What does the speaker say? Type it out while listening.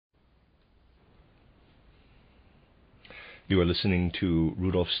You are listening to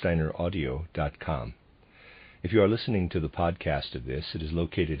rudolfsteineraudio.com. If you are listening to the podcast of this, it is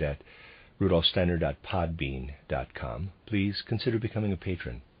located at rudolfsteiner.podbean.com. Please consider becoming a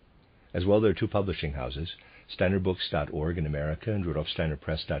patron. As well, there are two publishing houses, steinerbooks.org in America and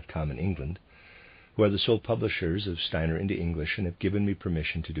rudolfsteinerpress.com in England, who are the sole publishers of Steiner into English and have given me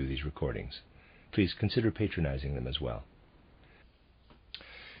permission to do these recordings. Please consider patronizing them as well.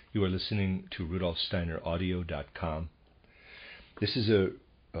 You are listening to rudolfsteineraudio.com. This is a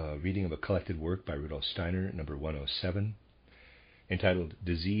reading of a collected work by Rudolf Steiner, number 107, entitled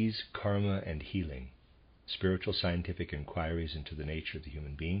Disease, Karma, and Healing, Spiritual Scientific Inquiries into the Nature of the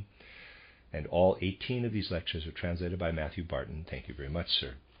Human Being. And all 18 of these lectures are translated by Matthew Barton. Thank you very much,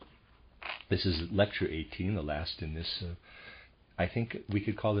 sir. This is lecture 18, the last in this, I think we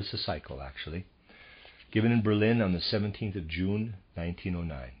could call this a cycle, actually, given in Berlin on the 17th of June,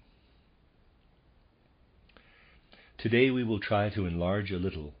 1909. Today we will try to enlarge a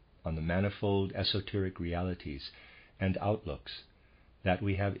little on the manifold esoteric realities and outlooks that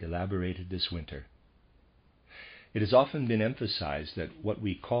we have elaborated this winter. It has often been emphasized that what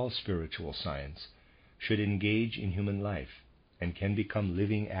we call spiritual science should engage in human life and can become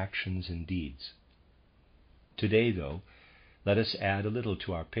living actions and deeds. Today, though, let us add a little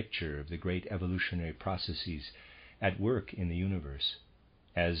to our picture of the great evolutionary processes at work in the universe,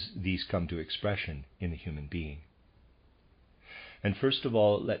 as these come to expression in the human being. And first of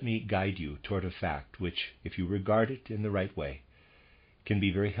all, let me guide you toward a fact which, if you regard it in the right way, can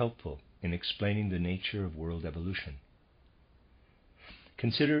be very helpful in explaining the nature of world evolution.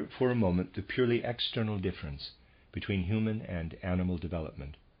 Consider for a moment the purely external difference between human and animal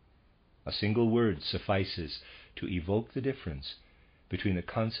development. A single word suffices to evoke the difference between the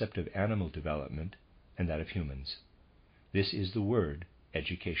concept of animal development and that of humans. This is the word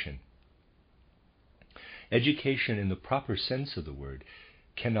education. Education in the proper sense of the word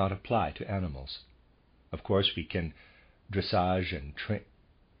cannot apply to animals. Of course, we can use dressage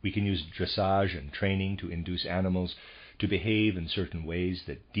and training to induce animals to behave in certain ways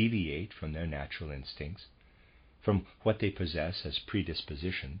that deviate from their natural instincts, from what they possess as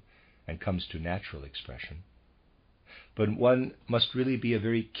predisposition and comes to natural expression. But one must really be a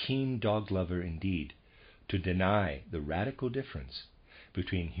very keen dog lover indeed to deny the radical difference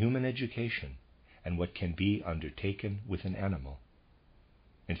between human education and what can be undertaken with an animal.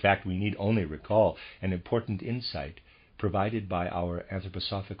 In fact, we need only recall an important insight provided by our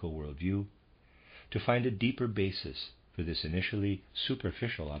anthroposophical worldview to find a deeper basis for this initially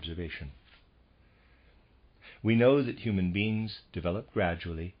superficial observation. We know that human beings develop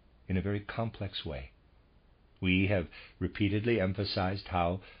gradually in a very complex way. We have repeatedly emphasized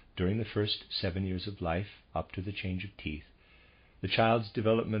how, during the first 7 years of life, up to the change of teeth, the child's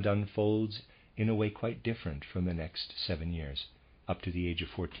development unfolds in a way quite different from the next 7 years, up to the age of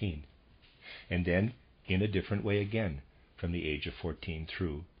 14, and then in a different way again from the age of 14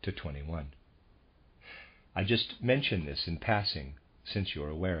 through to 21. I just mention this in passing, since you are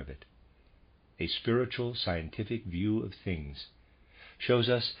aware of it. A spiritual, scientific view of things shows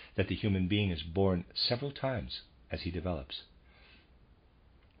us that the human being is born several times as he develops.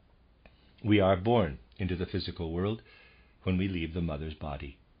 We are born into the physical world when we leave the mother's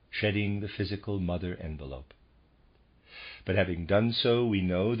body, shedding the physical mother envelope. But having done so, we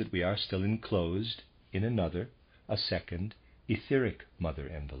know that we are still enclosed in another, a second, etheric mother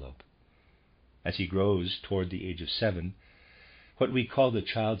envelope. As he grows toward the age of 7, what we call the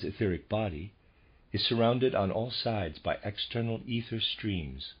child's etheric body is surrounded on all sides by external ether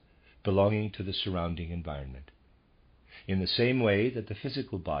streams belonging to the surrounding environment, in the same way that the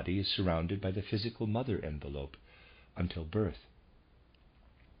physical body is surrounded by the physical mother envelope until birth.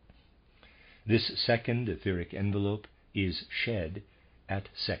 This second etheric envelope is shed at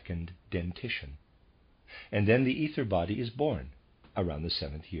second dentition, and then the ether body is born around the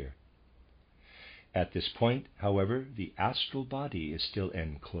 7th year. At this point, however, the astral body is still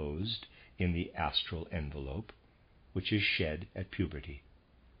enclosed in the astral envelope, which is shed at puberty.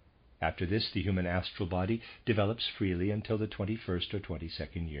 After this, the human astral body develops freely until the 21st or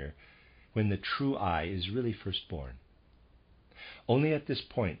 22nd year, when the true I is really first born. Only at this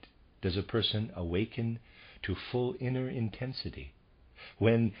point does a person awaken to full inner intensity,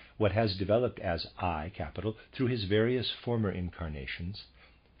 when what has developed as I, capital, through his various former incarnations,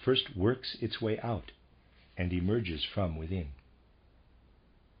 first works its way out and emerges from within.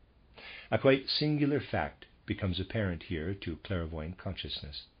 A quite singular fact becomes apparent here to clairvoyant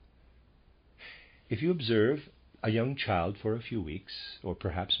consciousness. If you observe a young child for a few weeks, or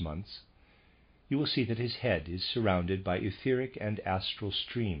perhaps months, you will see that his head is surrounded by etheric and astral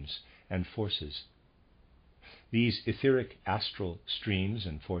streams and forces. These etheric astral streams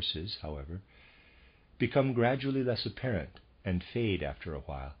and forces, however, become gradually less apparent and fade after a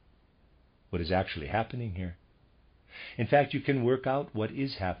while. What is actually happening here? In fact, you can work out what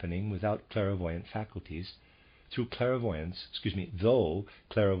is happening without clairvoyant faculties through clairvoyance, though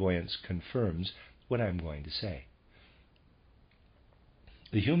clairvoyance confirms what I'm going to say.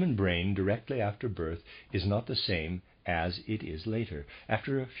 The human brain directly after birth is not the same as it is later,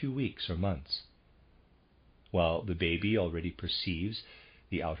 after a few weeks or months. While the baby already perceives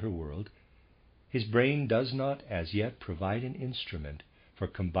the outer world, his brain does not as yet provide an instrument for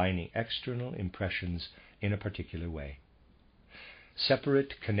combining external impressions in a particular way.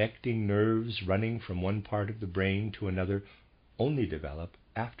 Separate connecting nerves running from one part of the brain to another only develop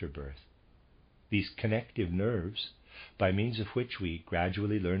after birth. These connective nerves, by means of which we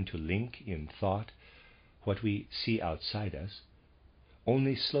gradually learn to link in thought what we see outside us,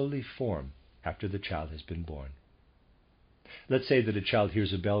 only slowly form after the child has been born. Let's say that a child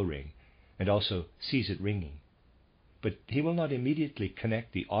hears a bell ring and also sees it ringing, but he will not immediately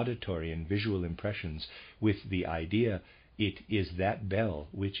connect the auditory and visual impressions with the idea it is that bell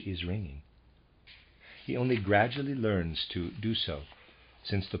which is ringing. He only gradually learns to do so,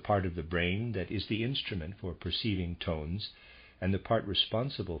 since the part of the brain that is the instrument for perceiving tones and the part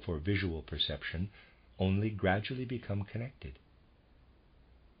responsible for visual perception only gradually become connected.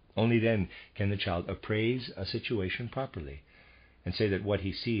 Only then can the child appraise a situation properly and say that what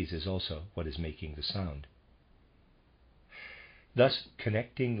he sees is also what is making the sound. Thus,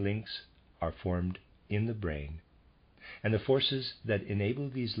 connecting links are formed in the brain, and the forces that enable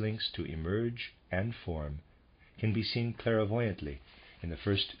these links to emerge and form can be seen clairvoyantly in the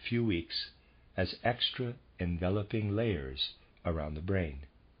first few weeks as extra enveloping layers around the brain.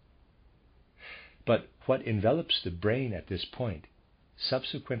 But what envelops the brain at this point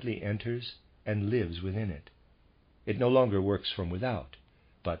subsequently enters and lives within it. It no longer works from without,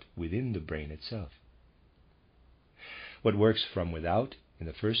 but within the brain itself. What works from without in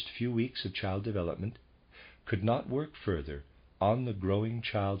the first few weeks of child development could not work further on the growing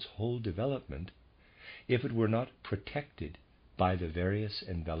child's whole development if it were not protected by the various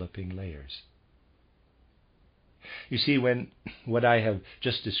enveloping layers. You see, when what I have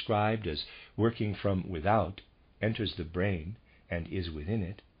just described as working from without enters the brain and is within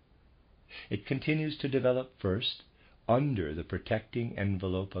it, it continues to develop first under the protecting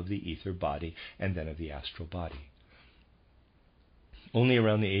envelope of the ether body and then of the astral body. Only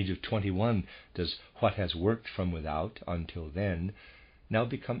around the age of 21 does what has worked from without until then now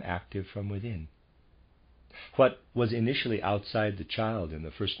become active from within. What was initially outside the child in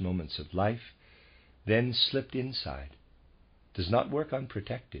the first moments of life then slipped inside, does not work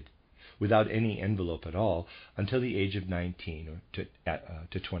unprotected, without any envelope at all, until the age of 19 or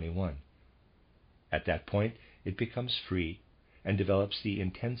to 21. At that point, it becomes free and develops the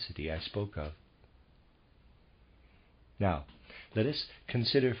intensity I spoke of. Now, let us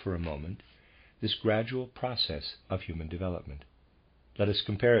consider for a moment this gradual process of human development. Let us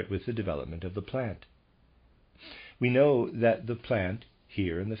compare it with the development of the plant. We know that the plant,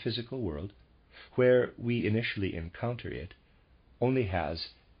 here in the physical world, where we initially encounter it, only has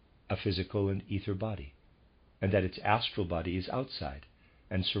a physical and ether body, and that its astral body is outside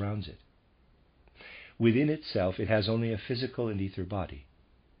and surrounds it. Within itself, it has only a physical and ether body.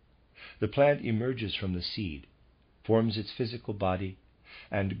 The plant emerges from the seed, forms its physical body,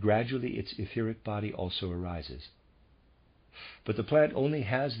 and gradually its etheric body also arises. But the plant only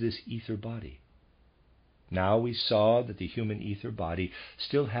has this ether body. Now we saw that the human ether body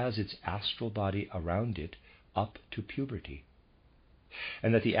still has its astral body around it up to puberty,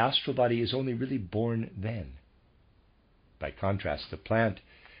 and that the astral body is only really born then. By contrast, the plant,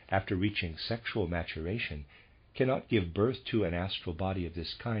 after reaching sexual maturation, cannot give birth to an astral body of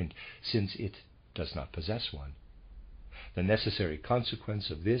this kind, since it does not possess one. The necessary consequence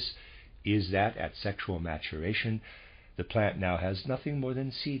of this is that at sexual maturation, the plant now has nothing more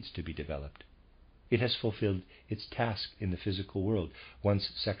than seeds to be developed. It has fulfilled its task in the physical world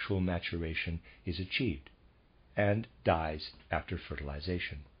once sexual maturation is achieved, and dies after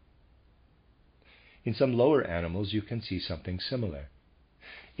fertilization. In some lower animals you can see something similar.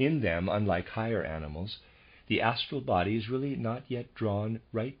 In them, unlike higher animals, the astral body is really not yet drawn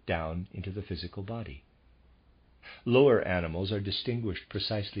right down into the physical body. Lower animals are distinguished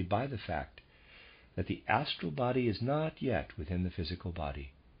precisely by the fact that the astral body is not yet within the physical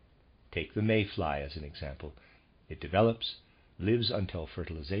body. Take the mayfly as an example. It develops, lives until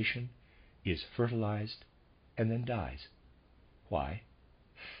fertilization, is fertilized, and then dies. Why?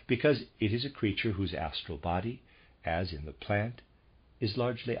 Because it is a creature whose astral body, as in the plant, is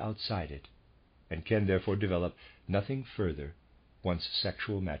largely outside it, and can therefore develop nothing further once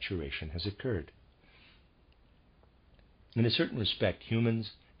sexual maturation has occurred. In a certain respect,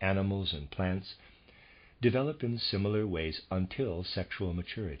 humans, animals, and plants develop in similar ways until sexual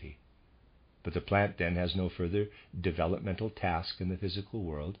maturity. But the plant then has no further developmental task in the physical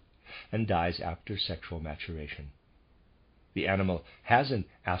world and dies after sexual maturation. The animal has an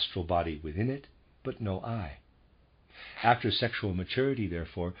astral body within it, but no eye. After sexual maturity,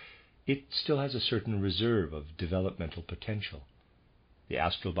 therefore, it still has a certain reserve of developmental potential. The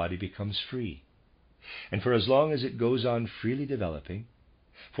astral body becomes free, and for as long as it goes on freely developing,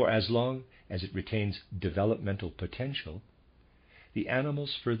 for as long as it retains developmental potential, the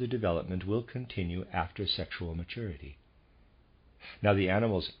animal's further development will continue after sexual maturity. Now, the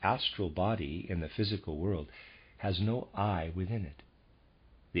animal's astral body in the physical world has no eye within it.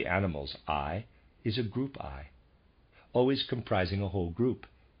 The animal's eye is a group eye, always comprising a whole group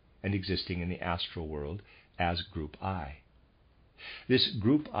and existing in the astral world as group eye. This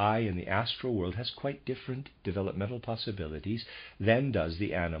group eye in the astral world has quite different developmental possibilities than does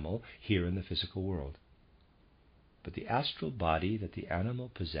the animal here in the physical world. But the astral body that the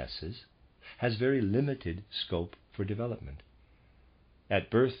animal possesses has very limited scope for development. At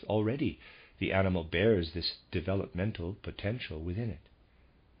birth already, the animal bears this developmental potential within it.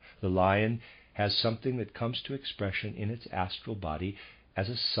 The lion has something that comes to expression in its astral body as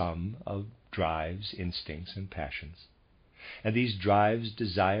a sum of drives, instincts, and passions. And these drives,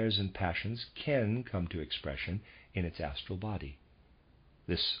 desires, and passions can come to expression in its astral body.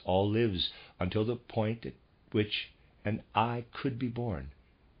 This all lives until the point at which an eye could be born,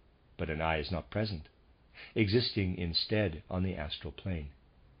 but an eye is not present, existing instead on the astral plane.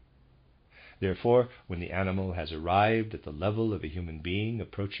 Therefore, when the animal has arrived at the level of a human being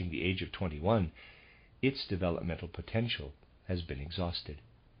approaching the age of 21, its developmental potential has been exhausted.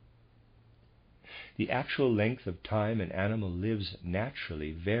 The actual length of time an animal lives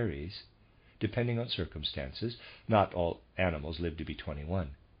naturally varies depending on circumstances. Not all animals live to be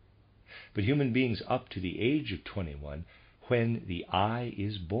 21. But human beings up to the age of 21, when the eye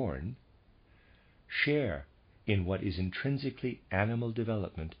is born, share in what is intrinsically animal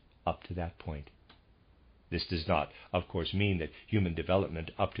development up to that point. This does not, of course, mean that human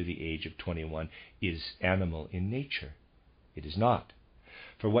development up to the age of 21 is animal in nature. It is not.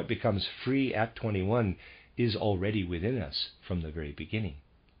 For what becomes free at 21 is already within us from the very beginning,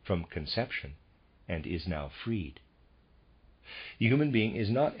 from conception, and is now freed. The human being is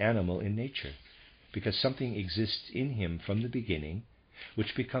not animal in nature, because something exists in him from the beginning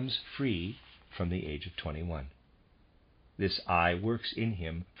which becomes free from the age of 21. This I works in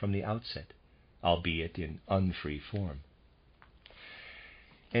him from the outset, albeit in unfree form.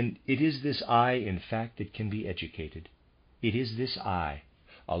 And it is this I, in fact, that can be educated. It is this I,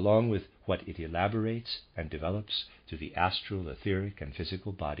 along with what it elaborates and develops through the astral, etheric, and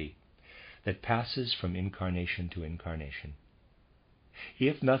physical body, that passes from incarnation to incarnation.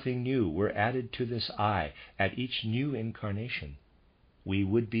 If nothing new were added to this I at each new incarnation, we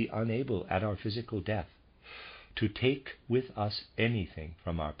would be unable at our physical death to take with us anything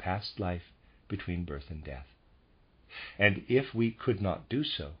from our past life between birth and death. And if we could not do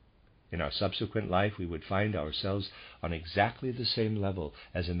so, in our subsequent life we would find ourselves on exactly the same level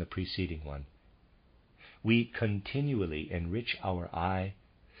as in the preceding one. We continually enrich our I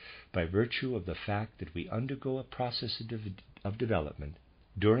by virtue of the fact that we undergo a process of development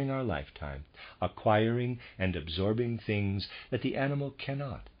during our lifetime, acquiring and absorbing things that the animal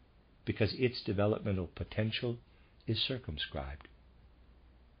cannot, because its developmental potential is circumscribed.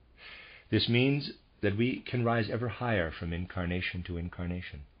 This means that we can rise ever higher from incarnation to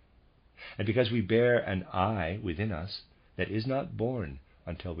incarnation. And because we bear an I within us that is not born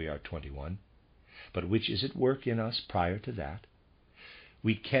until we are 21, but which is at work in us prior to that,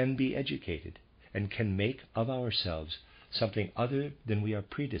 we can be educated and can make of ourselves something other than we are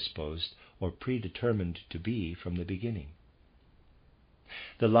predisposed or predetermined to be from the beginning.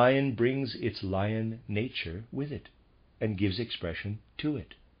 The lion brings its lion nature with it and gives expression to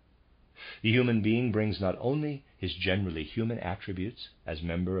it. The human being brings not only his generally human attributes as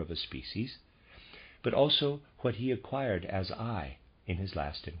member of a species, but also what he acquired as I in his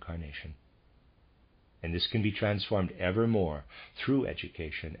last incarnation. And this can be transformed ever more through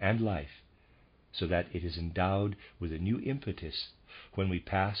education and life, so that it is endowed with a new impetus when we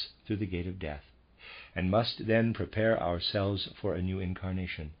pass through the gate of death, and must then prepare ourselves for a new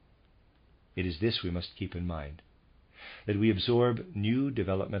incarnation. It is this we must keep in mind, that we absorb new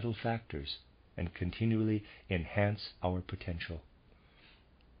developmental factors and continually enhance our potential.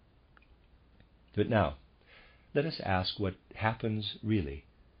 But now, let us ask what happens really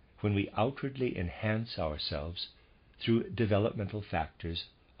when we outwardly enhance ourselves through developmental factors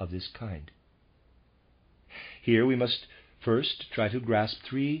of this kind. Here we must first try to grasp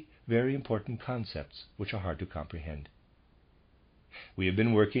three very important concepts which are hard to comprehend. We have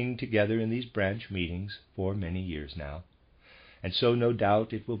been working together in these branch meetings for many years now, and so no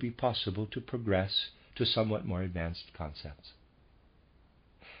doubt it will be possible to progress to somewhat more advanced concepts.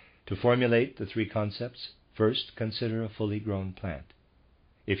 To formulate the three concepts, first consider a fully grown plant,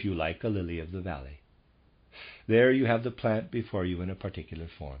 if you like a lily of the valley. There you have the plant before you in a particular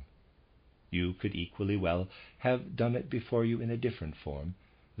form. You could equally well have done it before you in a different form,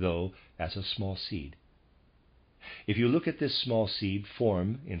 though as a small seed. If you look at this small seed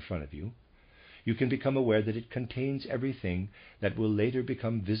form in front of you, you can become aware that it contains everything that will later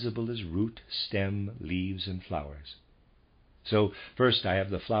become visible as root, stem, leaves, and flowers. So first I have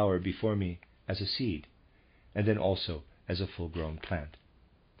the flower before me as a seed, and then also as a full-grown plant.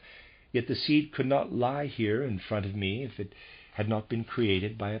 Yet the seed could not lie here in front of me if it had not been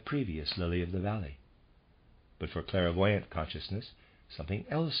created by a previous lily of the valley. But for clairvoyant consciousness, something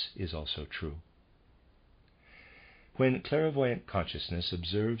else is also true. When clairvoyant consciousness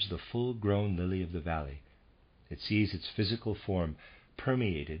observes the full-grown lily of the valley, it sees its physical form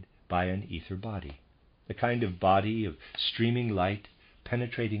permeated by an ether body, the kind of body of streaming light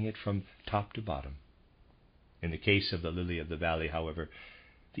penetrating it from top to bottom. In the case of the lily of the valley, however,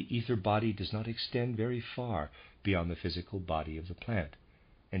 the ether body does not extend very far beyond the physical body of the plant,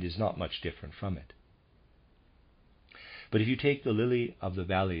 and is not much different from it. But if you take the lily of the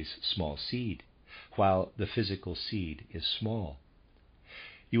valley's small seed, while the physical seed is small,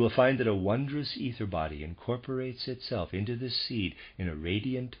 you will find that a wondrous ether body incorporates itself into this seed in a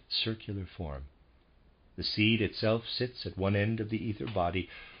radiant circular form. The seed itself sits at one end of the ether body,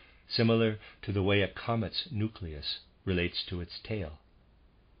 similar to the way a comet's nucleus relates to its tail.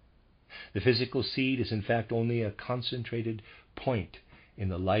 The physical seed is in fact only a concentrated point in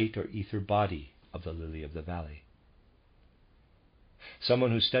the light or ether body of the lily of the valley.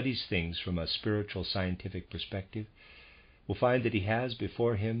 Someone who studies things from a spiritual scientific perspective will find that he has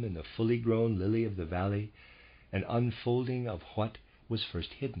before him in the fully grown lily of the valley an unfolding of what was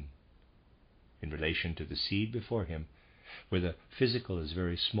first hidden. In relation to the seed before him, where the physical is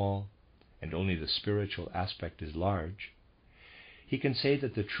very small and only the spiritual aspect is large, he can say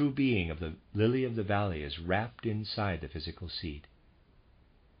that the true being of the lily of the valley is wrapped inside the physical seed.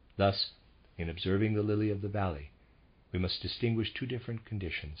 Thus, in observing the lily of the valley, we must distinguish two different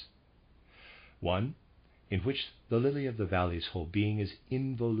conditions. One, in which the lily of the valley's whole being is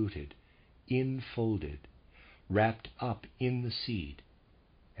involuted, enfolded, wrapped up in the seed,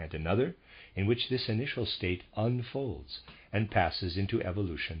 and another, in which this initial state unfolds and passes into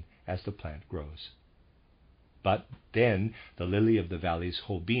evolution as the plant grows. But then the lily of the valley's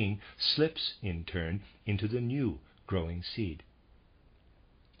whole being slips in turn into the new growing seed.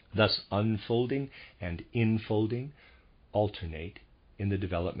 Thus unfolding and enfolding alternate in the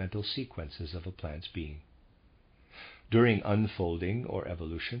developmental sequences of a plant's being. During unfolding or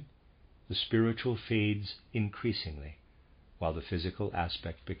evolution, the spiritual fades increasingly, while the physical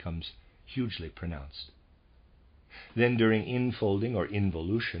aspect becomes hugely pronounced. Then during enfolding or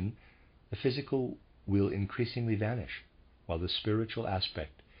involution, the physical will increasingly vanish, while the spiritual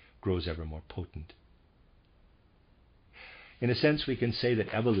aspect grows ever more potent. In a sense, we can say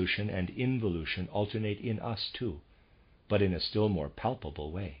that evolution and involution alternate in us too, but in a still more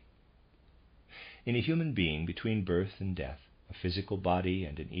palpable way. In a human being, between birth and death, a physical body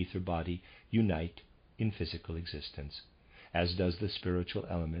and an ether body unite in physical existence, as does the spiritual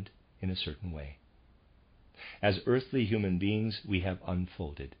element in a certain way. As earthly human beings, we have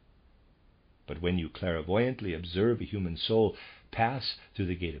unfolded. But when you clairvoyantly observe a human soul pass through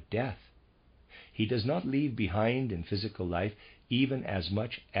the gate of death, he does not leave behind in physical life even as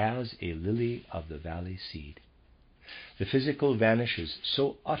much as a lily of the valley seed. The physical vanishes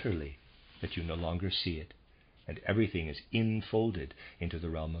so utterly that you no longer see it, and everything is enfolded into the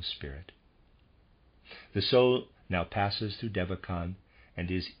realm of spirit. The soul now passes through Devachan and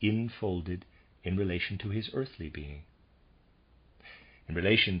is enfolded in relation to his earthly being. In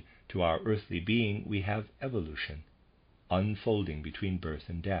relation to our earthly being, we have evolution, unfolding between birth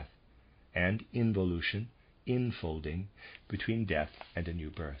and death, and involution, enfolding between death and a new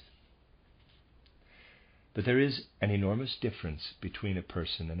birth. But there is an enormous difference between a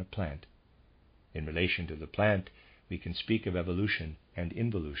person and a plant. In relation to the plant, we can speak of evolution and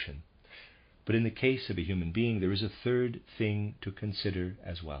involution. But in the case of a human being, there is a third thing to consider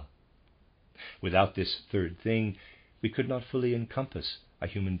as well. Without this third thing, we could not fully encompass a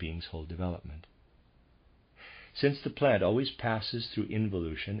human being's whole development. Since the plant always passes through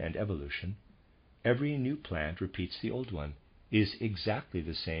involution and evolution, every new plant repeats the old one, is exactly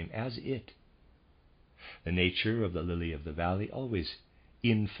the same as it. The nature of the lily of the valley always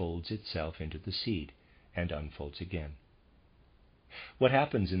infolds itself into the seed and unfolds again. What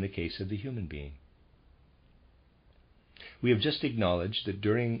happens in the case of the human being? We have just acknowledged that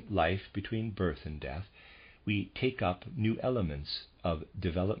during life between birth and death, we take up new elements of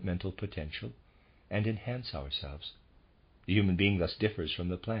developmental potential and enhance ourselves. The human being thus differs from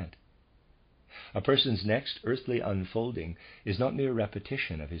the plant. A person's next earthly unfolding is not mere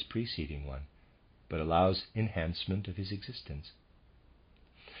repetition of his preceding one, but allows enhancement of his existence.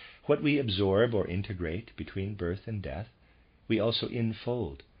 What we absorb or integrate between birth and death, we also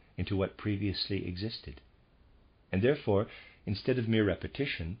infold into what previously existed. And therefore, instead of mere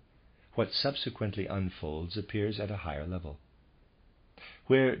repetition, what subsequently unfolds appears at a higher level.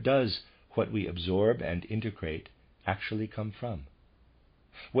 Where does what we absorb and integrate actually come from?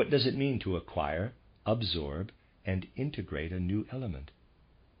 What does it mean to acquire, absorb, and integrate a new element?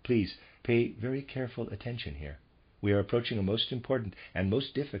 Please pay very careful attention here. We are approaching a most important and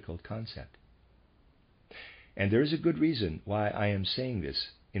most difficult concept. And there is a good reason why I am saying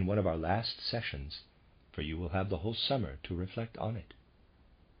this in one of our last sessions, for you will have the whole summer to reflect on it.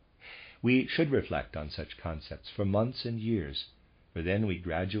 We should reflect on such concepts for months and years, for then we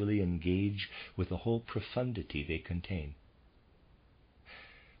gradually engage with the whole profundity they contain.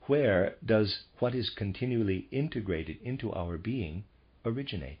 Where does what is continually integrated into our being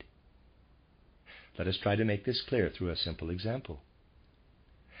originate? Let us try to make this clear through a simple example.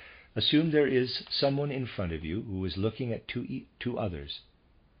 Assume there is someone in front of you who is looking at two others.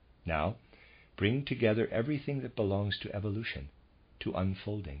 Now, bring together everything that belongs to evolution, to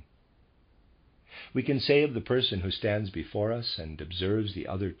unfolding. We can say of the person who stands before us and observes the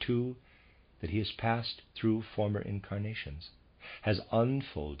other two that he has passed through former incarnations, has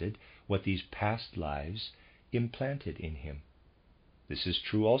unfolded what these past lives implanted in him. This is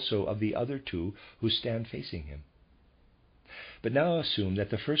true also of the other two who stand facing him. But now assume that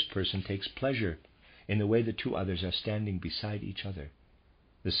the first person takes pleasure in the way the two others are standing beside each other.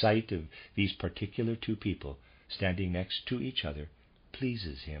 The sight of these particular two people standing next to each other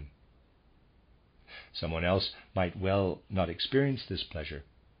pleases him. Someone else might well not experience this pleasure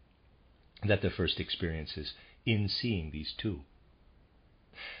that the first experiences in seeing these two.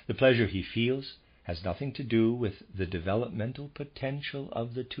 The pleasure he feels has nothing to do with the developmental potential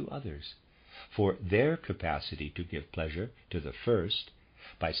of the two others, for their capacity to give pleasure to the first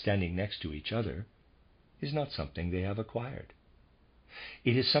by standing next to each other is not something they have acquired.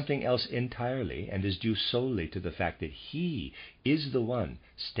 It is something else entirely, and is due solely to the fact that he is the one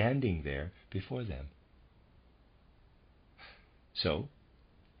standing there before them. So,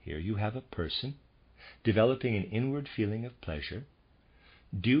 here you have a person developing an inward feeling of pleasure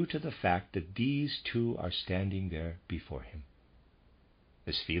due to the fact that these two are standing there before him.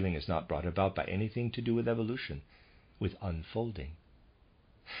 This feeling is not brought about by anything to do with evolution, with unfolding.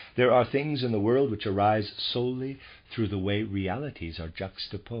 There are things in the world which arise solely through the way realities are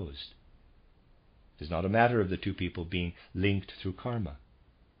juxtaposed. It is not a matter of the two people being linked through karma.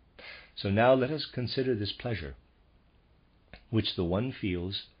 So now let us consider this pleasure, which the one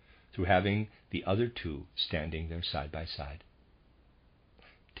feels through having the other two standing there side by side.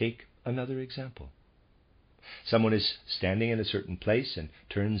 Take another example. Someone is standing in a certain place and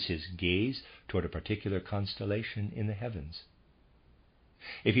turns his gaze toward a particular constellation in the heavens.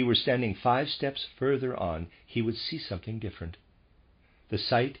 If he were standing 5 steps further on, he would see something different. The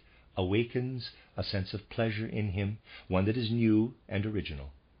sight awakens a sense of pleasure in him, one that is new and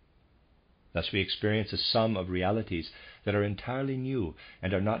original. Thus we experience a sum of realities that are entirely new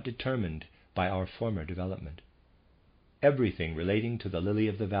and are not determined by our former development. Everything relating to the lily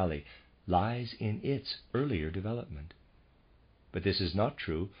of the valley lies in its earlier development. But this is not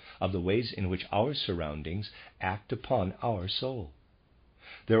true of the ways in which our surroundings act upon our soul.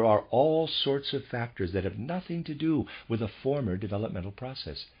 There are all sorts of factors that have nothing to do with a former developmental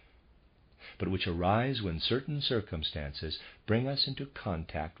process, but which arise when certain circumstances bring us into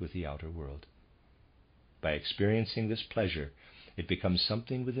contact with the outer world. By experiencing this pleasure, it becomes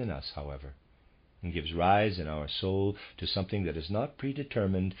something within us, however, and gives rise in our soul to something that is not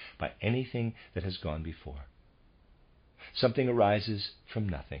predetermined by anything that has gone before. Something arises from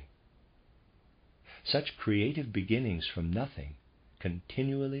nothing. Such creative beginnings from nothing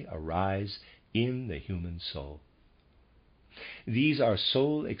continually arise in the human soul. These are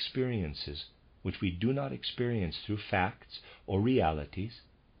soul experiences which we do not experience through facts or realities,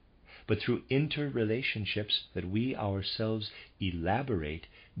 but through interrelationships that we ourselves elaborate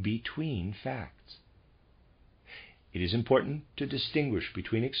between facts. It is important to distinguish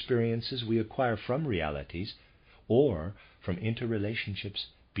between experiences we acquire from realities or from interrelationships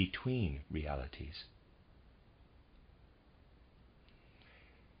between realities.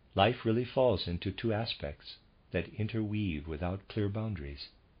 Life really falls into two aspects that interweave without clear boundaries.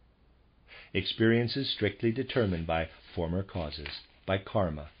 Experiences strictly determined by former causes, by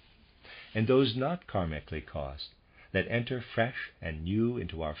karma, and those not karmically caused, that enter fresh and new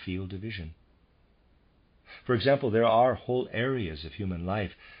into our field of vision. For example, there are whole areas of human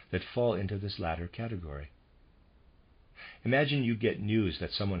life that fall into this latter category. Imagine you get news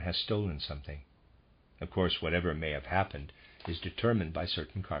that someone has stolen something. Of course, whatever may have happened is determined by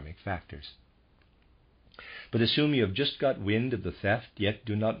certain karmic factors. But assume you have just got wind of the theft, yet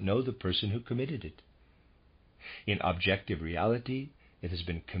do not know the person who committed it. In objective reality, it has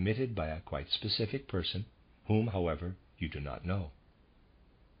been committed by a quite specific person, whom, however, you do not know.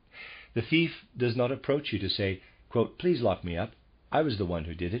 The thief does not approach you to say, quote, "Please lock me up. I was the one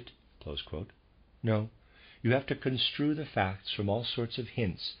who did it." Close quote. No, you have to construe the facts from all sorts of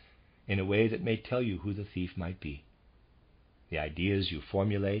hints in a way that may tell you who the thief might be. The ideas you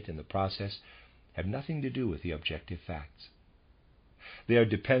formulate in the process have nothing to do with the objective facts. They are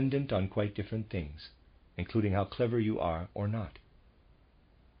dependent on quite different things, including how clever you are or not.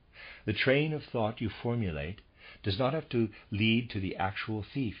 The train of thought you formulate does not have to lead to the actual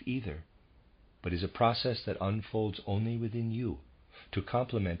thief either, but is a process that unfolds only within you to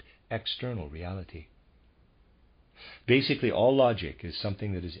complement external reality. Basically, all logic is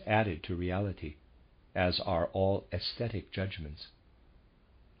something that is added to reality, as are all aesthetic judgments.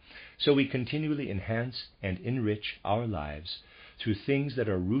 So we continually enhance and enrich our lives through things that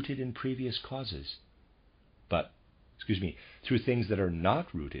are rooted in previous causes, through things that are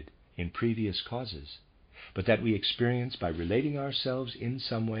not rooted in previous causes, but that we experience by relating ourselves in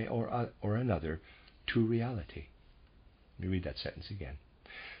some way or another to reality. Let me read that sentence again.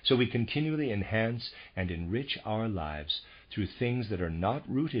 So we continually enhance and enrich our lives through things that are not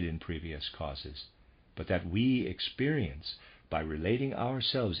rooted in previous causes, but that we experience by relating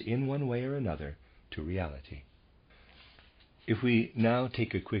ourselves in one way or another to reality. If we now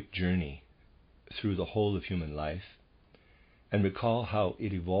take a quick journey through the whole of human life and recall how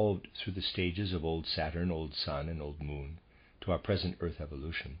it evolved through the stages of old Saturn, old Sun, and old Moon to our present Earth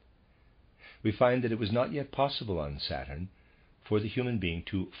evolution, we find that it was not yet possible on Saturn for the human being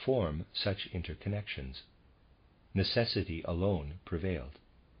to form such interconnections. Necessity alone prevailed.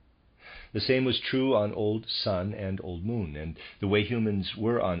 The same was true on old Sun and old Moon, and the way humans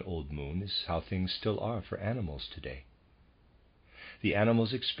were on old Moon is how things still are for animals today. The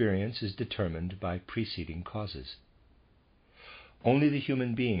animal's experience is determined by preceding causes. Only the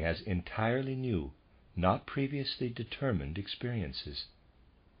human being has entirely new, not previously determined experiences.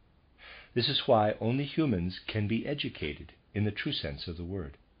 This is why only humans can be educated in the true sense of the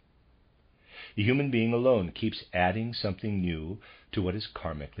word. The human being alone keeps adding something new to what is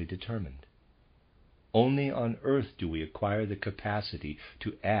karmically determined. Only on earth do we acquire the capacity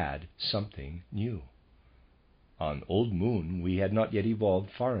to add something new. On old Moon, we had not yet evolved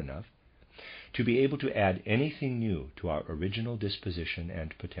far enough to be able to add anything new to our original disposition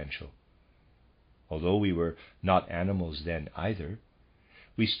and potential. Although we were not animals then either,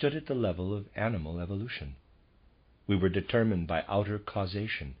 we stood at the level of animal evolution. We were determined by outer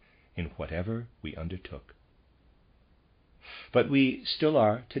causation in whatever we undertook. But we still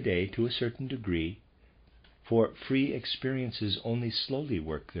are today to a certain degree, for free experiences only slowly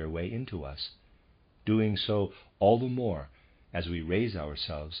work their way into us, doing so all the more as we raise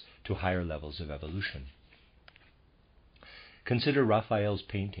ourselves to higher levels of evolution. Consider Raphael's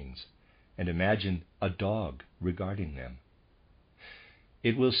paintings and imagine a dog regarding them.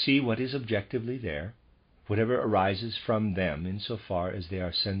 It will see what is objectively there, whatever arises from them insofar as they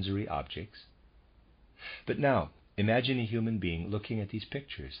are sensory objects. But now, imagine a human being looking at these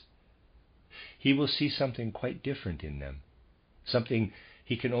pictures. He will see something quite different in them, something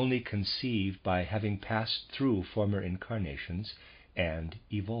he can only conceive by having passed through former incarnations and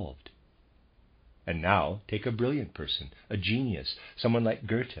evolved. And now, take a brilliant person, a genius, someone like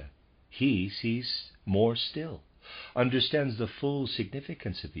Goethe. He sees more still, understands the full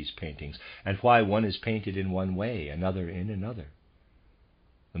significance of these paintings and why one is painted in one way, another in another.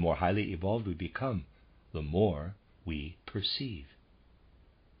 The more highly evolved we become, the more we perceive.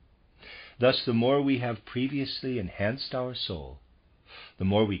 Thus, the more we have previously enhanced our soul, the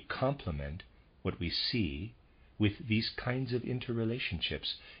more we complement what we see with these kinds of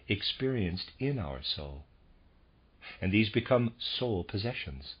interrelationships experienced in our soul. And these become soul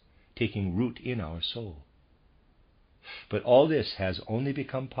possessions, taking root in our soul. But all this has only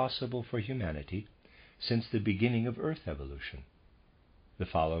become possible for humanity since the beginning of Earth evolution. The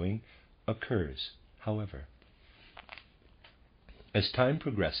following occurs, however. As time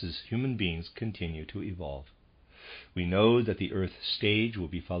progresses, human beings continue to evolve. We know that the Earth stage will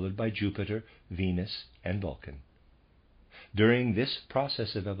be followed by Jupiter, Venus, and Vulcan. During this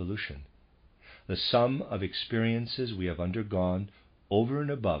process of evolution, the sum of experiences we have undergone over and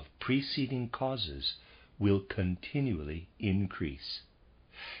above preceding causes will continually increase,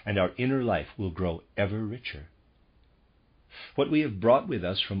 and our inner life will grow ever richer. What we have brought with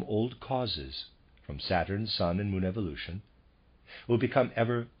us from old causes, from Saturn, Sun, and Moon evolution, will become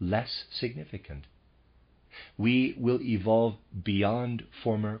ever less significant. We will evolve beyond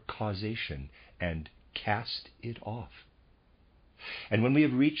former causation and cast it off. And when we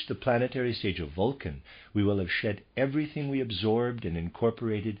have reached the planetary stage of Vulcan, we will have shed everything we absorbed and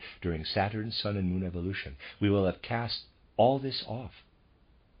incorporated during Saturn, Sun, and Moon evolution. We will have cast all this off.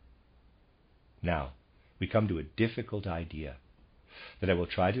 Now, we come to a difficult idea that I will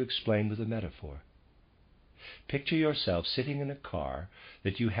try to explain with a metaphor. Picture yourself sitting in a car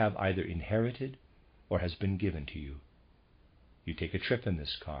that you have either inherited or has been given to you. You take a trip in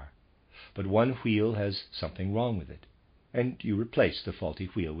this car, but one wheel has something wrong with it, and you replace the faulty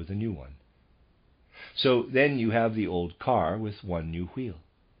wheel with a new one. So then you have the old car with one new wheel.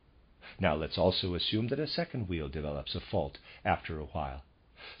 Now let's also assume that a second wheel develops a fault after a while,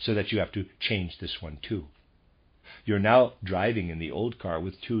 so that you have to change this one too. You're now driving in the old car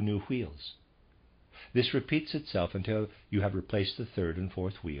with two new wheels. This repeats itself until you have replaced the third and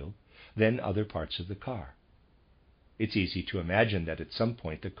fourth wheel, then other parts of the car. It's easy to imagine that at some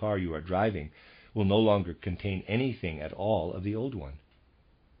point the car you are driving will no longer contain anything at all of the old one.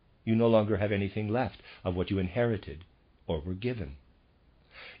 You no longer have anything left of what you inherited or were given.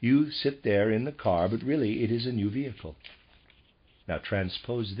 You sit there in the car, but really it is a new vehicle. Now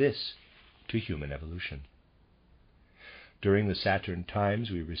transpose this to human evolution. During the Saturn times,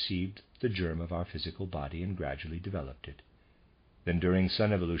 we received the germ of our physical body and gradually developed it. Then during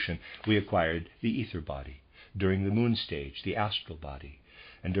Sun evolution, we acquired the ether body. During the Moon stage, the astral body.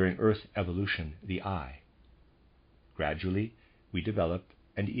 And during Earth evolution, the eye. Gradually, we develop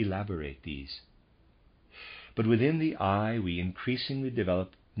and elaborate these. But within the eye, we increasingly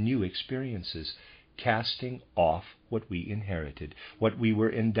develop new experiences, casting off what we inherited, what we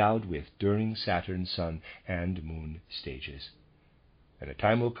were endowed with during Saturn, Sun, and Moon stages. And a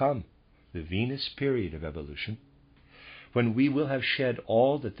time will come, the Venus period of evolution, when we will have shed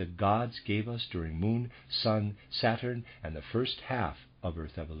all that the gods gave us during Moon, Sun, Saturn, and the first half of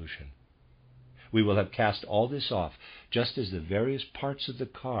Earth evolution. We will have cast all this off, just as the various parts of the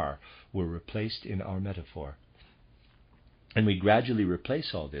car were replaced in our metaphor. And we gradually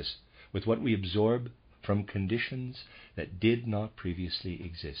replace all this with what we absorb from conditions that did not previously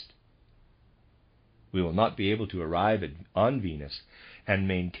exist. We will not be able to arrive on Venus and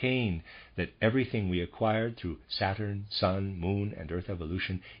maintain that everything we acquired through Saturn, Sun, Moon, and Earth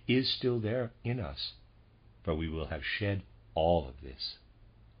evolution is still there in us, for we will have shed all of this.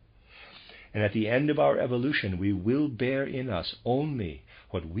 And at the end of our evolution, we will bear in us only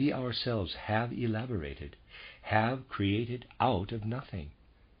what we ourselves have elaborated, have created out of nothing,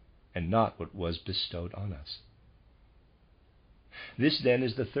 and not what was bestowed on us. This then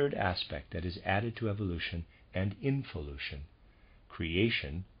is the third aspect that is added to evolution and involution,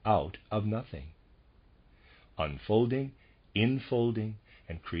 creation out of nothing. Unfolding, infolding,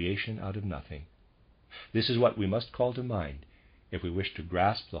 and creation out of nothing. This is what we must call to mind if we wish to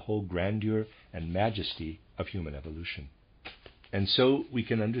grasp the whole grandeur and majesty of human evolution. And so we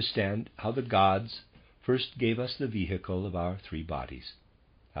can understand how the gods first gave us the vehicle of our three bodies,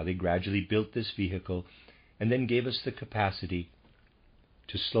 how they gradually built this vehicle and then gave us the capacity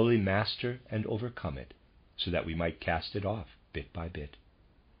to slowly master and overcome it so that we might cast it off bit by bit.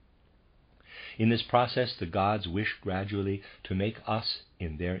 In this process, the gods wish gradually to make us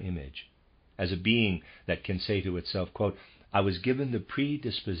in their image, as a being that can say to itself, quote, I was given the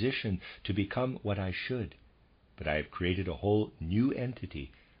predisposition to become what I should, but I have created a whole new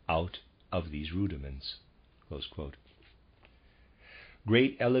entity out of these rudiments. Close quote.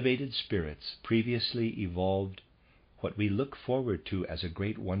 Great elevated spirits previously evolved what we look forward to as a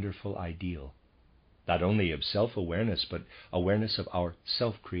great wonderful ideal, not only of self-awareness, but awareness of our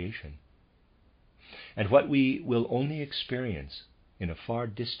self-creation. And what we will only experience in a far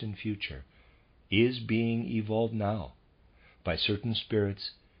distant future is being evolved now by certain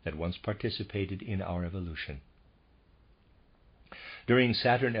spirits that once participated in our evolution. During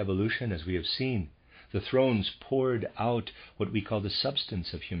Saturn evolution, as we have seen, the thrones poured out what we call the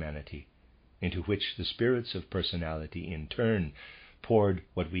substance of humanity, into which the spirits of personality in turn poured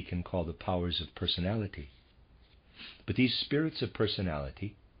what we can call the powers of personality. But these spirits of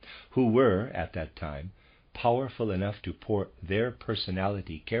personality, who were, at that time, powerful enough to pour their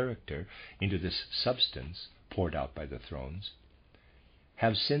personality character into this substance poured out by the thrones,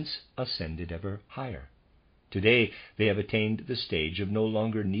 have since ascended ever higher. Today they have attained the stage of no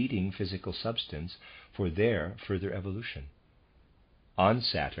longer needing physical substance for their further evolution. On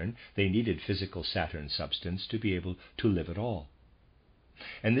Saturn, they needed physical Saturn substance to be able to live at all.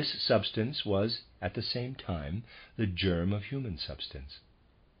 And this substance was, at the same time, the germ of human substance.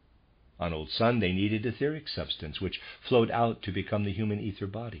 On Old Sun, they needed etheric substance, which flowed out to become the human ether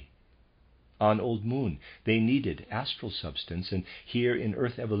body. On Old Moon, they needed astral substance, and here in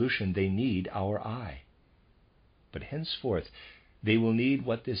Earth evolution, they need our eye. But henceforth, they will need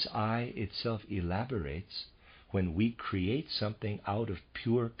what this eye itself elaborates when we create something out of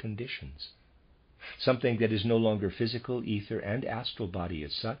pure conditions, something that is no longer physical, ether, and astral body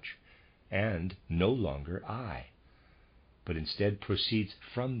as such, and no longer I, but instead proceeds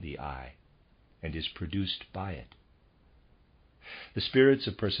from the I and is produced by it. The spirits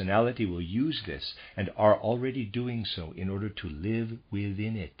of personality will use this and are already doing so in order to live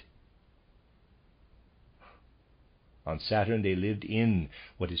within it. On Saturn they lived in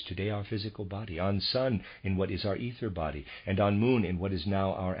what is today our physical body, on Sun in what is our ether body, and on Moon in what is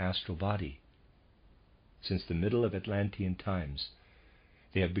now our astral body. Since the middle of Atlantean times,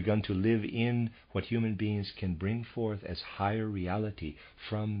 they have begun to live in what human beings can bring forth as higher reality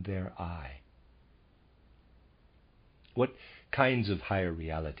from their eye. What kinds of higher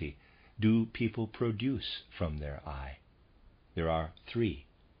reality do people produce from their eye? There are three.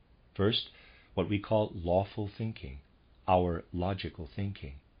 First, what we call lawful thinking, our logical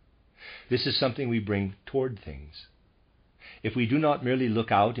thinking. This is something we bring toward things. If we do not merely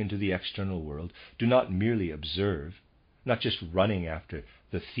look out into the external world, do not merely observe, not just running after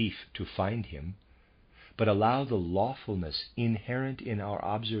the thief to find him, but allow the lawfulness inherent in our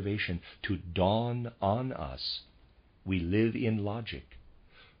observation to dawn on us, we live in logic,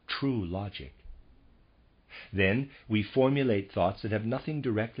 true logic. Then we formulate thoughts that have nothing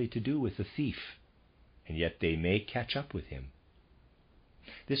directly to do with the thief, and yet they may catch up with him.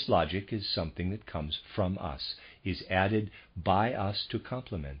 This logic is something that comes from us, is added by us to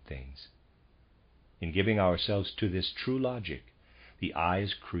complement things. In giving ourselves to this true logic, the I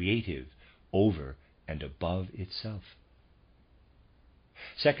is creative over and above itself.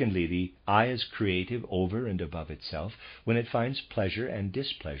 Secondly, the I is creative over and above itself when it finds pleasure and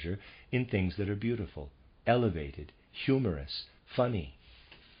displeasure in things that are beautiful, elevated, humorous, funny.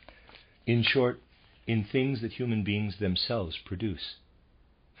 In short, in things that human beings themselves produce.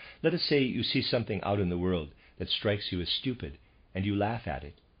 Let us say you see something out in the world that strikes you as stupid, and you laugh at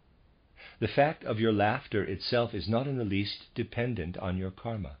it. The fact of your laughter itself is not in the least dependent on your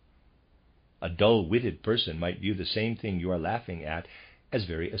karma. A dull-witted person might view the same thing you are laughing at as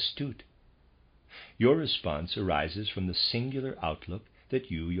very astute. Your response arises from the singular outlook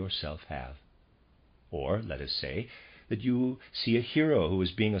that you yourself have. Or, let us say, that you see a hero who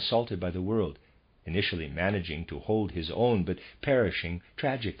is being assaulted by the world, initially managing to hold his own, but perishing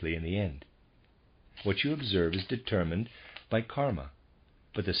tragically in the end. What you observe is determined by karma,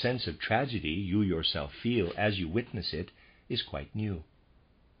 but the sense of tragedy you yourself feel as you witness it is quite new.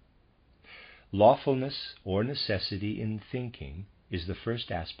 Lawfulness or necessity in thinking is the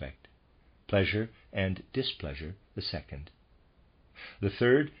first aspect, pleasure and displeasure the second. The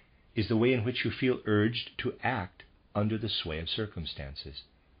third is the way in which you feel urged to act under the sway of circumstances.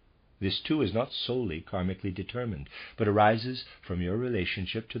 This too is not solely karmically determined, but arises from your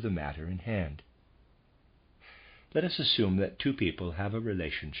relationship to the matter in hand. Let us assume that two people have a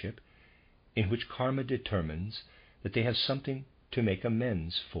relationship in which karma determines that they have something to make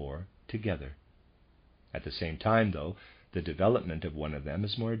amends for together. At the same time, though, the development of one of them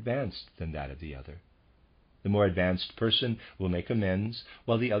is more advanced than that of the other. The more advanced person will make amends,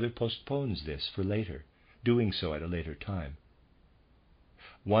 while the other postpones this for later, doing so at a later time.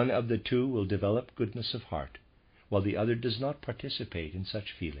 One of the two will develop goodness of heart, while the other does not participate in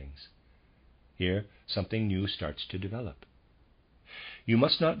such feelings. Here, something new starts to develop. You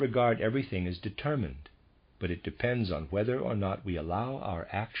must not regard everything as determined, but it depends on whether or not we allow our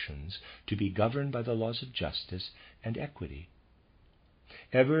actions to be governed by the laws of justice and equity.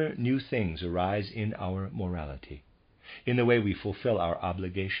 Ever new things arise in our morality, in the way we fulfill our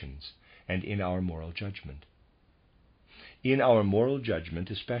obligations, and in our moral judgment. In our moral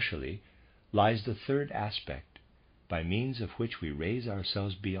judgment especially lies the third aspect, by means of which we raise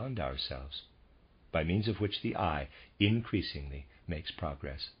ourselves beyond ourselves, by means of which the I increasingly makes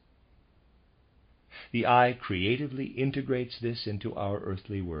progress. The eye creatively integrates this into our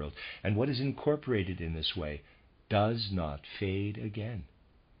earthly world, and what is incorporated in this way does not fade again.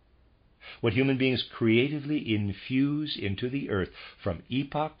 What human beings creatively infuse into the earth from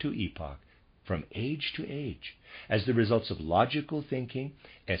epoch to epoch, from age to age, as the results of logical thinking,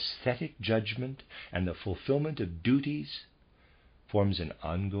 aesthetic judgment, and the fulfillment of duties, forms an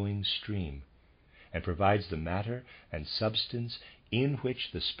ongoing stream and provides the matter and substance in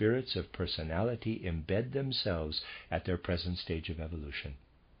which the spirits of personality embed themselves at their present stage of evolution.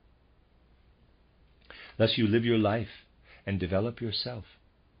 Thus you live your life and develop yourself.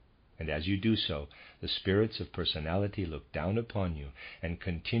 And as you do so, the spirits of personality look down upon you and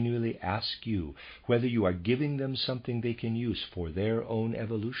continually ask you whether you are giving them something they can use for their own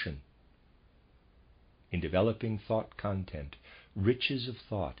evolution. In developing thought content, riches of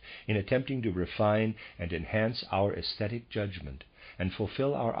thought, in attempting to refine and enhance our aesthetic judgment and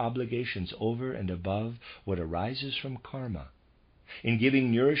fulfill our obligations over and above what arises from karma, in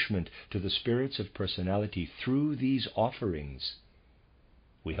giving nourishment to the spirits of personality through these offerings,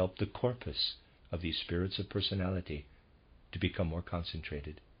 we help the corpus of these spirits of personality to become more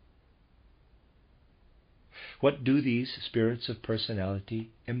concentrated. What do these spirits of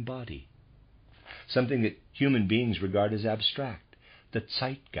personality embody? Something that human beings regard as abstract, the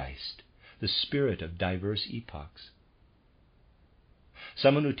zeitgeist, the spirit of diverse epochs.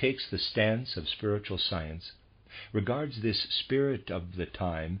 Someone who takes the stance of spiritual science regards this spirit of the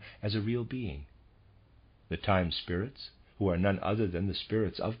time as a real being. The time spirits, who are none other than the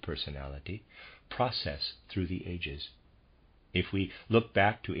spirits of personality, process through the ages. If we look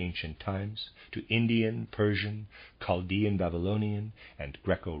back to ancient times, to Indian, Persian, Chaldean, Babylonian, and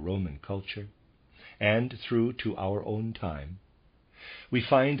Greco-Roman culture, and through to our own time, we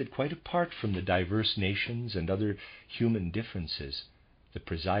find that quite apart from the diverse nations and other human differences, the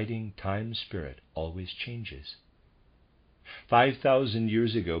presiding time spirit always changes. 5,000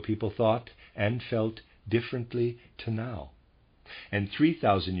 years ago, people thought and felt differently to now, and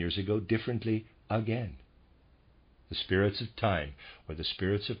 3,000 years ago differently again. The spirits of time, or the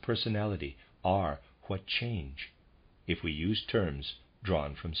spirits of personality, are what change, if we use terms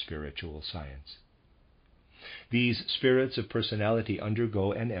drawn from spiritual science. These spirits of personality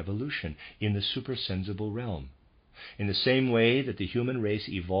undergo an evolution in the supersensible realm, in the same way that the human race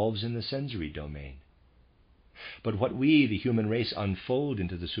evolves in the sensory domain. But what we, the human race, unfold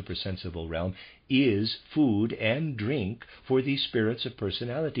into the supersensible realm is food and drink for these spirits of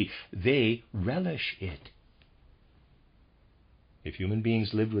personality. They relish it. If human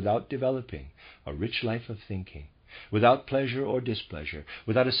beings lived without developing a rich life of thinking, without pleasure or displeasure,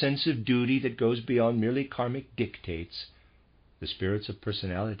 without a sense of duty that goes beyond merely karmic dictates, the spirits of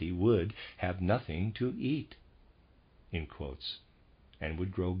personality would have nothing to eat, in quotes, and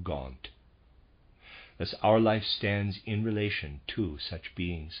would grow gaunt. Thus our life stands in relation to such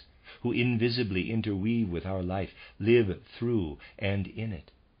beings, who invisibly interweave with our life, live through and in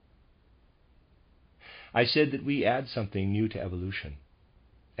it. I said that we add something new to evolution,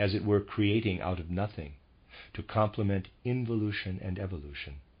 as it were creating out of nothing, to complement involution and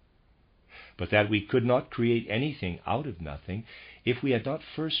evolution. But that we could not create anything out of nothing if we had not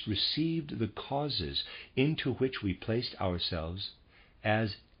first received the causes into which we placed ourselves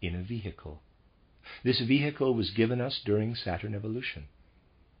as in a vehicle. This vehicle was given us during Saturn evolution.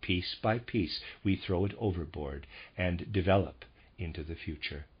 Piece by piece, we throw it overboard and develop into the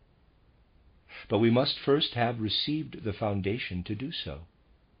future. But we must first have received the foundation to do so.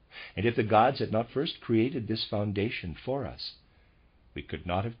 And if the gods had not first created this foundation for us, we could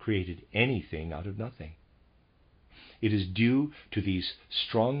not have created anything out of nothing. It is due to these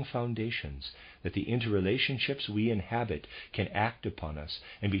strong foundations that the interrelationships we inhabit can act upon us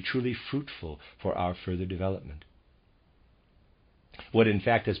and be truly fruitful for our further development. What in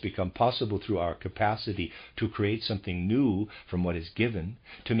fact has become possible through our capacity to create something new from what is given,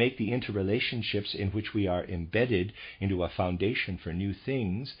 to make the interrelationships in which we are embedded into a foundation for new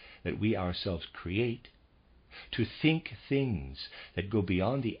things that we ourselves create, to think things that go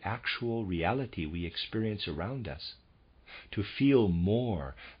beyond the actual reality we experience around us, to feel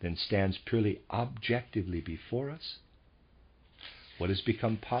more than stands purely objectively before us. What has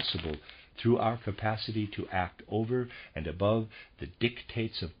become possible through our capacity to act over and above the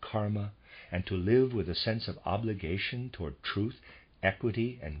dictates of karma and to live with a sense of obligation toward truth,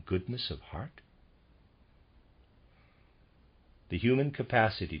 equity, and goodness of heart? The human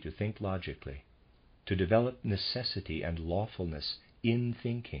capacity to think logically, to develop necessity and lawfulness in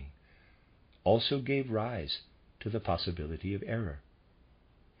thinking, also gave rise to the possibility of error.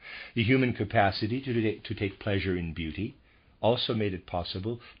 The human capacity to take pleasure in beauty also made it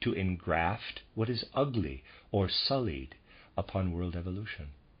possible to engraft what is ugly or sullied upon world evolution.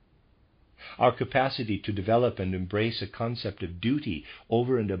 Our capacity to develop and embrace a concept of duty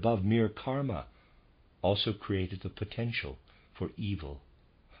over and above mere karma also created the potential for evil,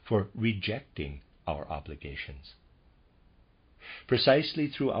 for rejecting our obligations. Precisely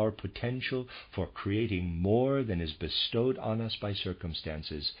through our potential for creating more than is bestowed on us by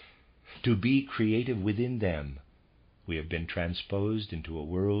circumstances, to be creative within them, we have been transposed into a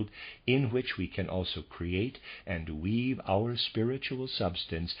world in which we can also create and weave our spiritual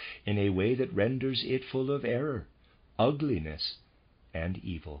substance in a way that renders it full of error, ugliness, and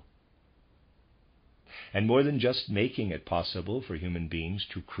evil. And more than just making it possible for human beings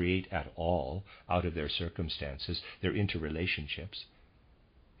to create at all out of their circumstances, their interrelationships,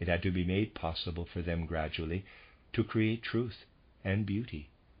 it had to be made possible for them gradually to create truth and beauty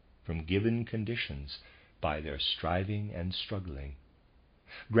from given conditions by their striving and struggling,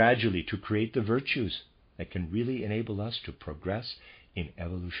 gradually to create the virtues that can really enable us to progress in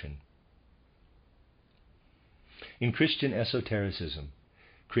evolution. In Christian esotericism,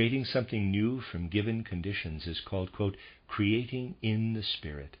 creating something new from given conditions is called, quote, creating in the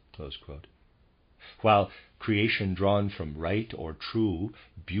Spirit, close quote. While creation drawn from right or true,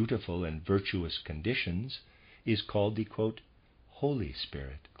 beautiful and virtuous conditions is called the, quote, Holy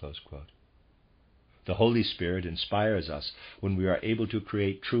Spirit, close quote. The Holy Spirit inspires us when we are able to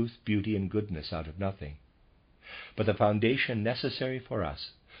create truth, beauty, and goodness out of nothing. But the foundation necessary for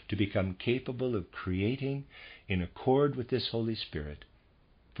us to become capable of creating in accord with this Holy Spirit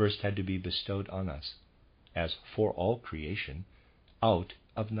first had to be bestowed on us, as for all creation, out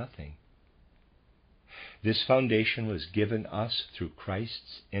of nothing. This foundation was given us through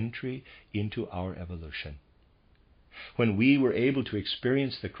Christ's entry into our evolution. When we were able to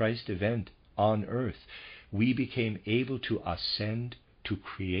experience the Christ event on earth, we became able to ascend to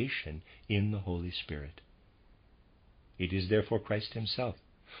creation in the Holy Spirit. It is therefore Christ himself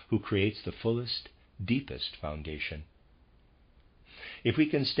who creates the fullest, deepest foundation. If we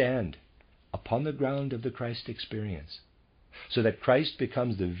can stand upon the ground of the Christ experience, so that Christ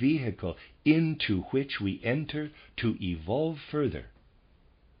becomes the vehicle into which we enter to evolve further,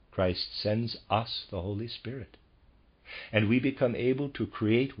 Christ sends us the Holy Spirit, and we become able to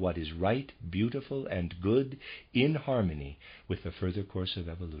create what is right, beautiful, and good in harmony with the further course of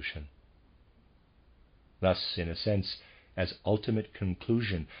evolution. Thus, in a sense, as ultimate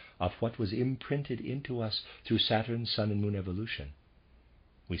conclusion of what was imprinted into us through Saturn, Sun, and Moon evolution,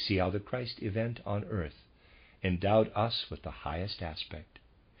 we see how the Christ event on earth endowed us with the highest aspect,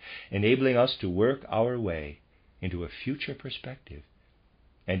 enabling us to work our way into a future perspective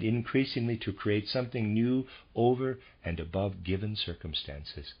and increasingly to create something new over and above given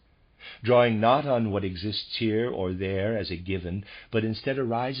circumstances, drawing not on what exists here or there as a given, but instead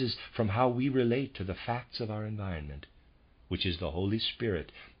arises from how we relate to the facts of our environment, which is the Holy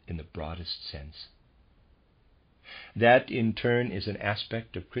Spirit in the broadest sense. That, in turn, is an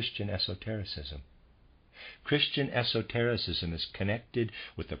aspect of Christian esotericism. Christian esotericism is connected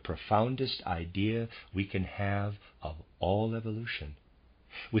with the profoundest idea we can have of all evolution,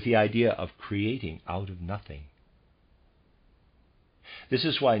 with the idea of creating out of nothing. This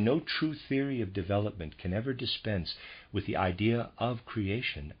is why no true theory of development can ever dispense with the idea of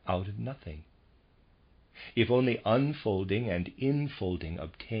creation out of nothing. If only unfolding and infolding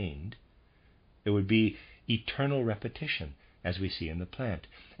obtained, there would be eternal repetition, as we see in the plant,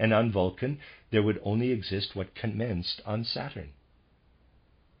 and on Vulcan there would only exist what commenced on Saturn.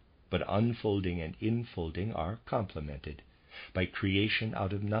 But unfolding and infolding are complemented by creation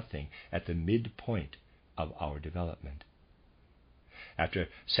out of nothing at the midpoint of our development. After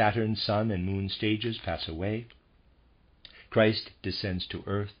Saturn, Sun, and Moon stages pass away, Christ descends to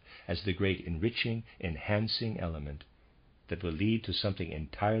earth as the great enriching, enhancing element that will lead to something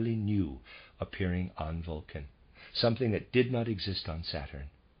entirely new appearing on Vulcan, something that did not exist on Saturn.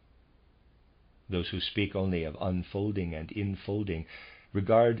 Those who speak only of unfolding and infolding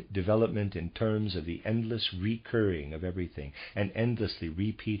regard development in terms of the endless recurring of everything, an endlessly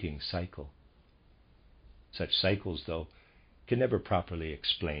repeating cycle. Such cycles, though, can never properly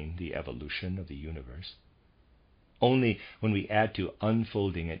explain the evolution of the universe. Only when we add to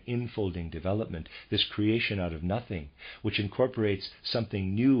unfolding and infolding development this creation out of nothing, which incorporates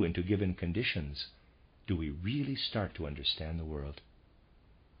something new into given conditions, do we really start to understand the world.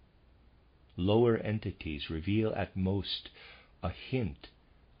 Lower entities reveal at most a hint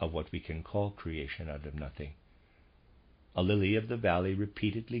of what we can call creation out of nothing. A lily of the valley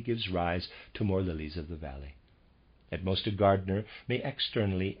repeatedly gives rise to more lilies of the valley. At most a gardener may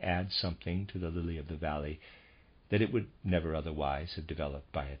externally add something to the lily of the valley, that it would never otherwise have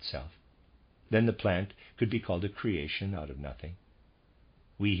developed by itself. Then the plant could be called a creation out of nothing.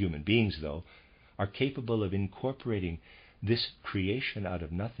 We human beings, though, are capable of incorporating this creation out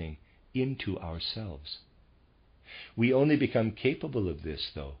of nothing into ourselves. We only become capable of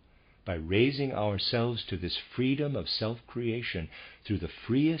this, though, by raising ourselves to this freedom of self-creation through the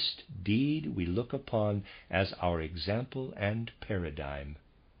freest deed we look upon as our example and paradigm.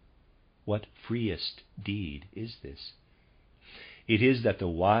 What freest deed is this? It is that the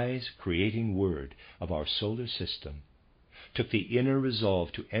wise creating word of our solar system took the inner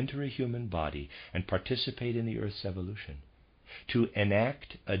resolve to enter a human body and participate in the Earth's evolution, to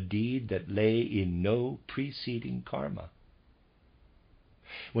enact a deed that lay in no preceding karma.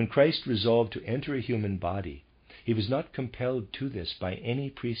 When Christ resolved to enter a human body, he was not compelled to this by any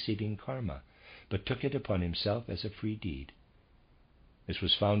preceding karma, but took it upon himself as a free deed. This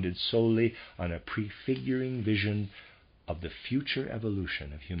was founded solely on a prefiguring vision of the future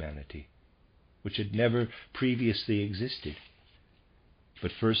evolution of humanity, which had never previously existed,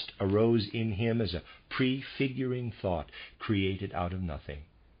 but first arose in him as a prefiguring thought created out of nothing.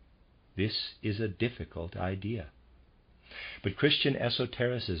 This is a difficult idea, but Christian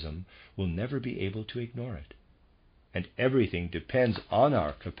esotericism will never be able to ignore it, and everything depends on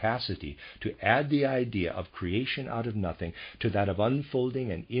our capacity to add the idea of creation out of nothing to that of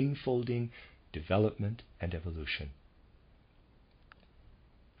unfolding and infolding, development and evolution.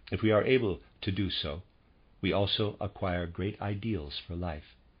 If we are able to do so, we also acquire great ideals for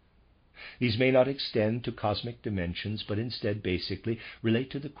life. These may not extend to cosmic dimensions, but instead basically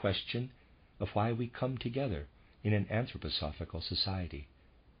relate to the question of why we come together in an anthroposophical society.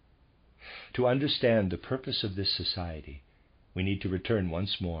 To understand the purpose of this society, we need to return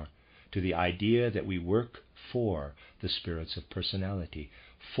once more to the idea that we work for the spirits of personality,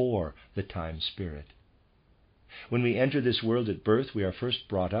 for the time spirit. When we enter this world at birth, we are first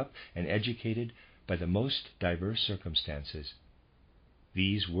brought up and educated by the most diverse circumstances.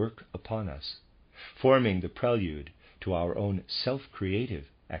 These work upon us, forming the prelude to our own self-creative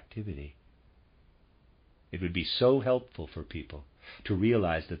activity. It would be so helpful for people to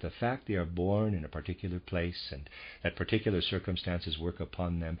realize that the fact they are born in a particular place and that particular circumstances work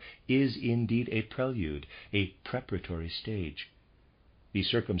upon them is indeed a prelude, a preparatory stage. These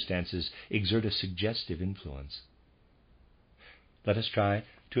circumstances exert a suggestive influence. Let us try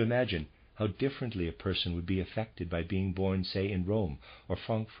to imagine how differently a person would be affected by being born, say, in Rome or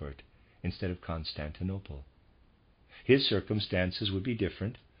Frankfurt instead of Constantinople. His circumstances would be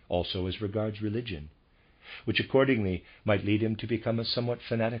different also as regards religion, which accordingly might lead him to become a somewhat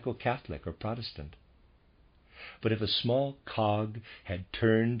fanatical Catholic or Protestant. But if a small cog had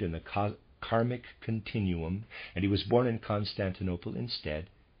turned in the karmic continuum and he was born in Constantinople instead,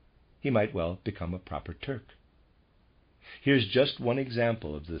 he might well become a proper Turk. Here's just one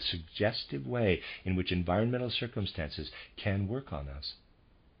example of the suggestive way in which environmental circumstances can work on us.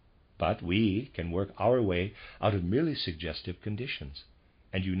 But we can work our way out of merely suggestive conditions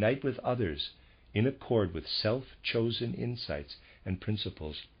and unite with others in accord with self-chosen insights and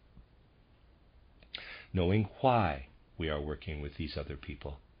principles, knowing why we are working with these other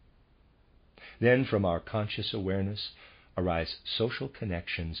people. Then from our conscious awareness arise social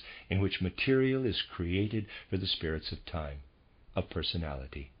connections in which material is created for the spirits of time, of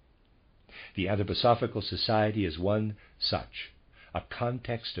personality. The Anthroposophical Society is one such, a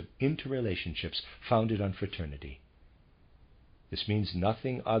context of interrelationships founded on fraternity. This means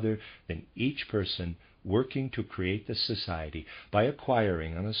nothing other than each person working to create the society by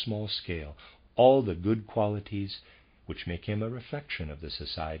acquiring on a small scale all the good qualities which make him a reflection of the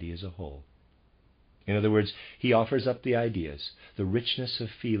society as a whole. In other words, he offers up the ideas, the richness of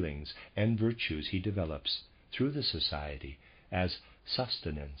feelings and virtues he develops through the society as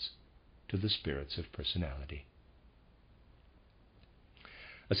sustenance to the spirits of personality.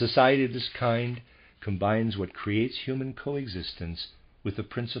 A society of this kind combines what creates human coexistence with the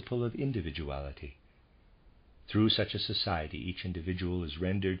principle of individuality. Through such a society, each individual is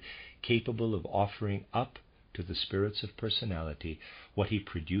rendered capable of offering up to the spirits of personality what he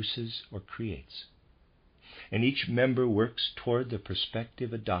produces or creates. And each member works toward the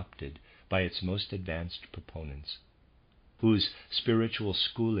perspective adopted by its most advanced proponents, whose spiritual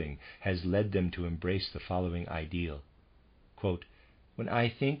schooling has led them to embrace the following ideal. Quote, "When I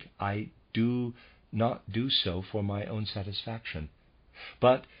think, I do not do so for my own satisfaction,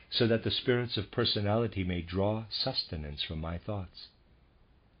 but so that the spirits of personality may draw sustenance from my thoughts.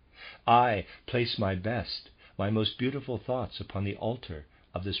 I place my best, my most beautiful thoughts upon the altar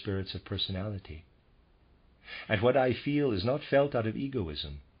of the spirits of personality. And what I feel is not felt out of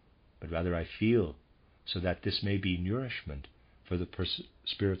egoism, but rather I feel so that this may be nourishment for the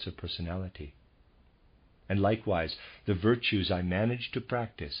spirits of personality. And likewise, the virtues I manage to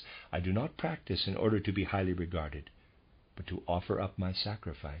practice, I do not practice in order to be highly regarded, but to offer up my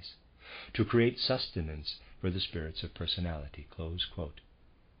sacrifice, to create sustenance for the spirits of personality. Close quote.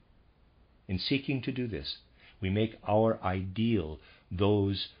 In seeking to do this, we make our ideal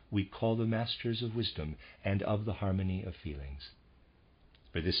those we call the masters of wisdom and of the harmony of feelings.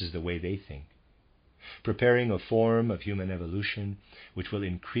 For this is the way they think, preparing a form of human evolution which will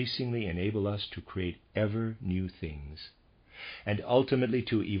increasingly enable us to create ever new things, and ultimately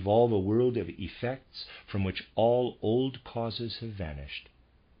to evolve a world of effects from which all old causes have vanished,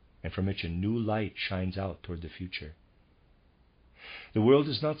 and from which a new light shines out toward the future. The world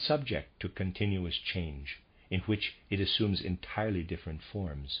is not subject to continuous change, in which it assumes entirely different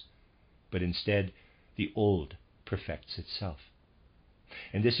forms, but instead the old perfects itself.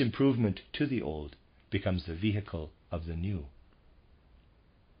 And this improvement to the old becomes the vehicle of the new.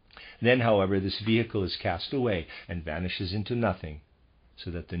 Then, however, this vehicle is cast away and vanishes into nothing, so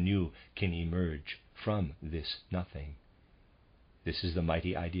that the new can emerge from this nothing. This is the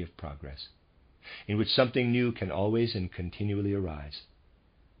mighty idea of progress, in which something new can always and continually arise.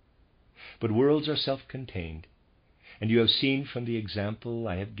 But worlds are self-contained, and you have seen from the example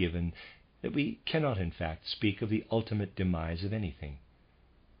I have given that we cannot in fact speak of the ultimate demise of anything.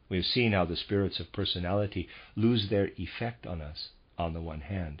 We have seen how the spirits of personality lose their effect on us on the one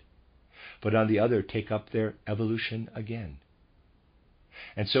hand, but on the other take up their evolution again.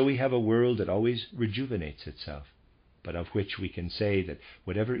 And so we have a world that always rejuvenates itself, but of which we can say that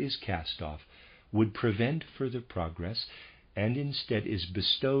whatever is cast off would prevent further progress, and instead is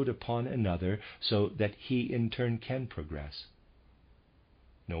bestowed upon another so that he in turn can progress.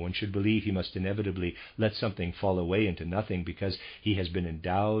 No one should believe he must inevitably let something fall away into nothing because he has been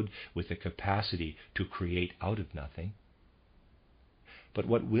endowed with the capacity to create out of nothing. But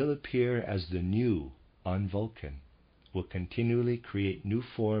what will appear as the new on Vulcan will continually create new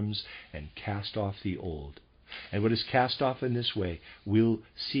forms and cast off the old. And what is cast off in this way will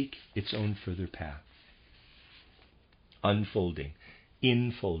seek its own further path. Unfolding,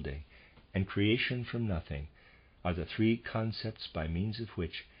 infolding, and creation from nothing are the three concepts by means of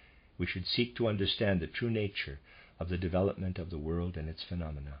which we should seek to understand the true nature of the development of the world and its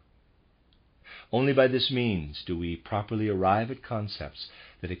phenomena. Only by this means do we properly arrive at concepts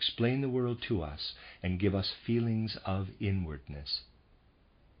that explain the world to us and give us feelings of inwardness.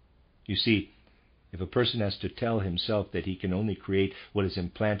 You see, if a person has to tell himself that he can only create what is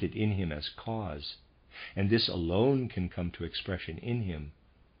implanted in him as cause, and this alone can come to expression in him,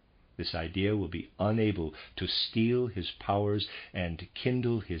 this idea will be unable to steel his powers and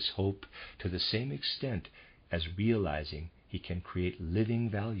kindle his hope to the same extent as realizing he can create living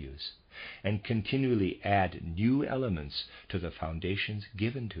values and continually add new elements to the foundations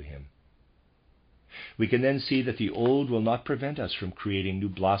given to him. We can then see that the old will not prevent us from creating new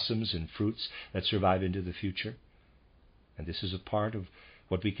blossoms and fruits that survive into the future. And this is a part of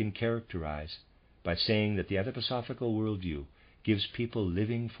what we can characterize by saying that the anthroposophical worldview gives people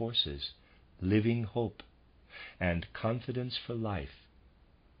living forces, living hope, and confidence for life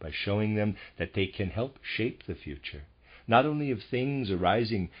by showing them that they can help shape the future, not only of things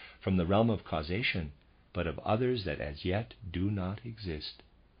arising from the realm of causation, but of others that as yet do not exist,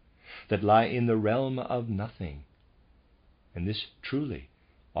 that lie in the realm of nothing. And this truly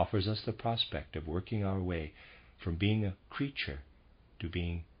offers us the prospect of working our way from being a creature to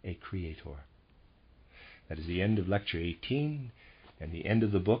being a creator. That is the end of Lecture 18 and the end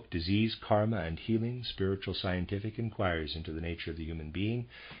of the book, Disease, Karma, and Healing, Spiritual Scientific Inquiries into the Nature of the Human Being,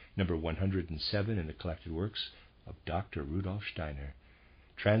 number 107 in the collected works of Dr. Rudolf Steiner,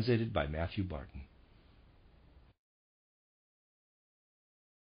 translated by Matthew Barton.